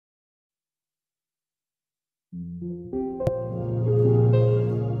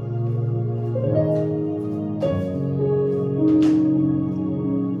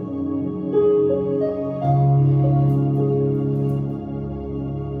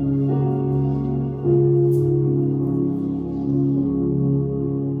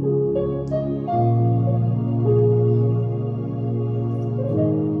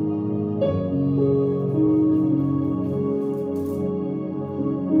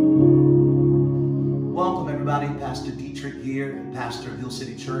Pastor Deitrick here, pastor of Hill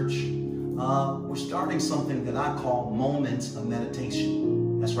City Church. We're starting something that I call moments of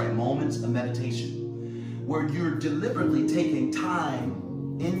meditation. That's right, moments of meditation, where you're deliberately taking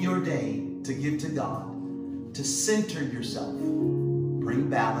time in your day to give to God, to center yourself, bring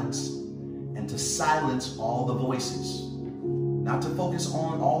balance, and to silence all the voices. Not to focus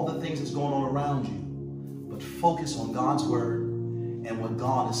on all the things that's going on around you, but focus on God's word and what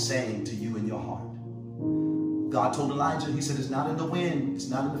God is saying to you in your heart. God told Elijah, he said, it's not in the wind, it's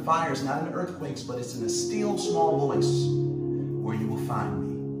not in the fire, it's not in the earthquakes, but it's in a still small voice where you will find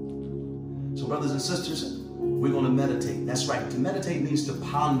me. So brothers and sisters, we're going to meditate. That's right. To meditate means to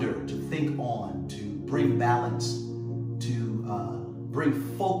ponder, to think on, to bring balance, to bring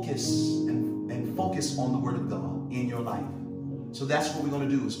focus and focus on the word of God in your life. So that's what we're going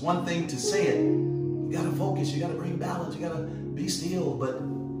to do. It's one thing to say it. You got to focus. You got to bring balance. You got to be still. But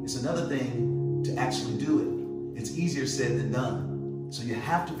it's another thing to actually do it. It's easier said than done. So you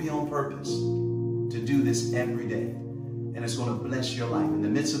have to be on purpose to do this every day. And it's going to bless your life. In the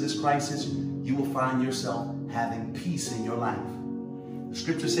midst of this crisis, you will find yourself having peace in your life. The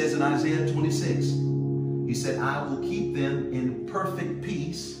scripture says in Isaiah 26, he said, I will keep them in perfect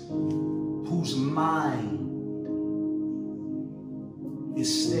peace, whose mind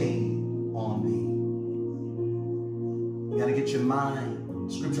is stayed on me. You got to get your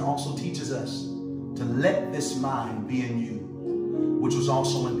mind. Scripture also teaches us to let this mind be in you, which was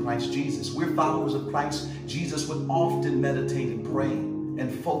also in Christ Jesus. We're followers of Christ. Jesus would often meditate and pray and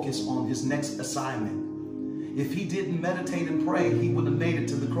focus on his next assignment. If he didn't meditate and pray, he wouldn't have made it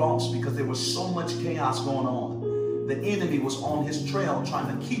to the cross, because there was so much chaos going on. The enemy was on his trail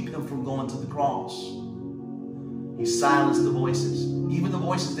trying to keep him from going to the cross. He silenced the voices. Even the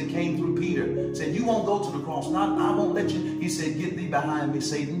voices that came through Peter said, you won't go to the cross. I won't let you. He said, get thee behind me,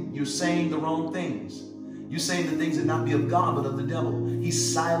 Satan. You're saying the wrong things. You're saying the things that not be of God, but of the devil. He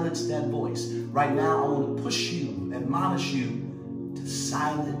silenced that voice. Right now, I want to push you, admonish you to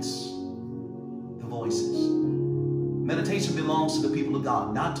silence the voices. Meditation belongs to the people of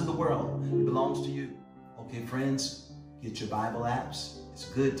God, not to the world. It belongs to you. Okay, friends, get your Bible apps. It's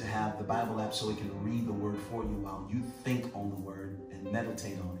good to have the Bible app so it can read the word for you while you think on the word and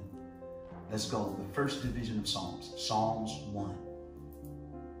meditate on it. Let's go. The first division of Psalms, Psalms 1.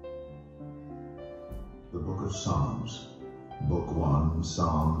 The book of Psalms, book 1,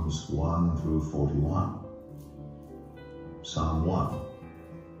 Psalms 1 through 41. Psalm 1.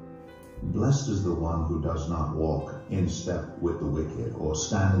 Blessed is the one who does not walk in step with the wicked, or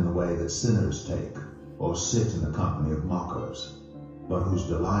stand in the way that sinners take, or sit in the company of mockers, but whose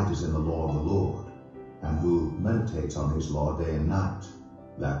delight is in the law of the Lord, and who meditates on his law day and night.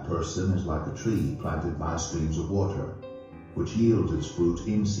 That person is like a tree planted by streams of water, which yields its fruit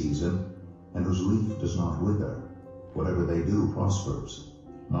in season, and whose leaf does not wither. Whatever they do prospers.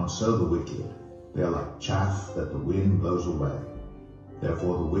 Not so the wicked. They are like chaff that the wind blows away.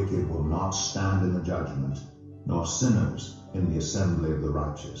 Therefore the wicked will not stand in the judgment, nor sinners in the assembly of the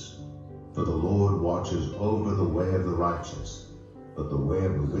righteous. For the Lord watches over the way of the righteous, but the way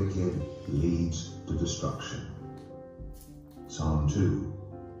of the wicked leads to destruction. Psalm 2.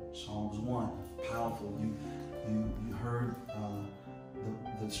 Psalms 1, powerful. You heard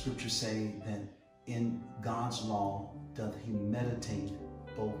the scripture say that in God's law doth he meditate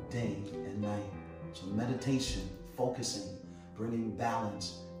both day and night. So meditation, focusing, bringing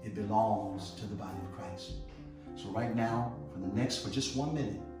balance, it belongs to the body of Christ. So right now, for just 1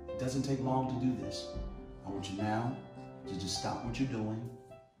 minute, it doesn't take long to do this. I want you now to just stop what you're doing,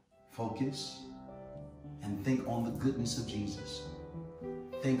 focus, and think on the goodness of Jesus.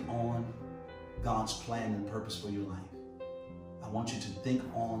 Think on God's plan and purpose for your life. I want you to think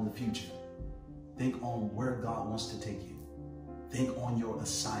on the future. Think on where God wants to take you. Think on your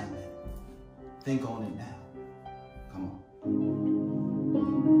assignment. Think on it now. Come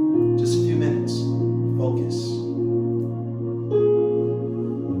on. Just a few minutes. Focus.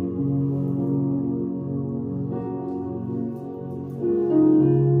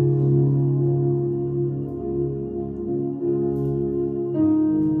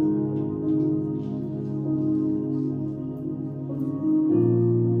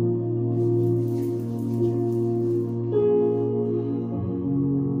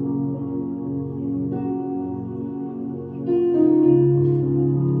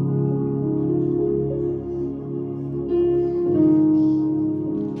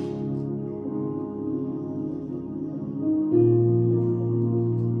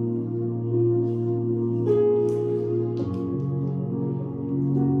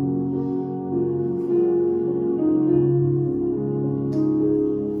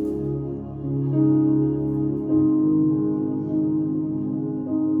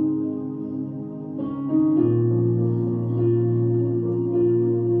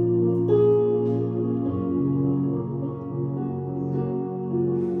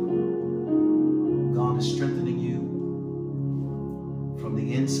 is strengthening you from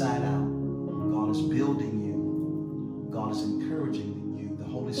the inside out. God is building you. God is encouraging you. The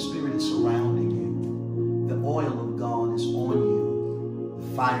Holy Spirit is surrounding you. The oil of God is on you.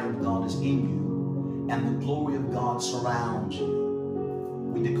 The fire of God is in you. And the glory of God surrounds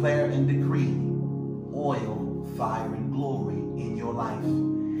you. We declare and decree oil, fire, and glory in your life,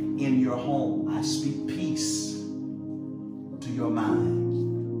 in your home. I speak peace to your mind.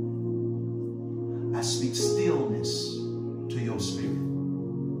 I speak stillness to your spirit.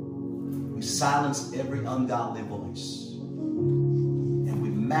 We silence every ungodly voice, and we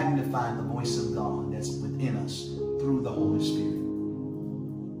magnify the voice of God that's within us through the Holy Spirit.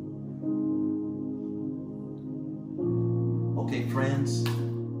 Okay, friends,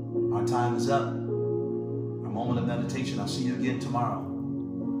 our time is up. Our moment of meditation. I'll see you again tomorrow.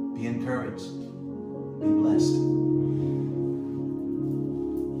 Be encouraged. Be blessed.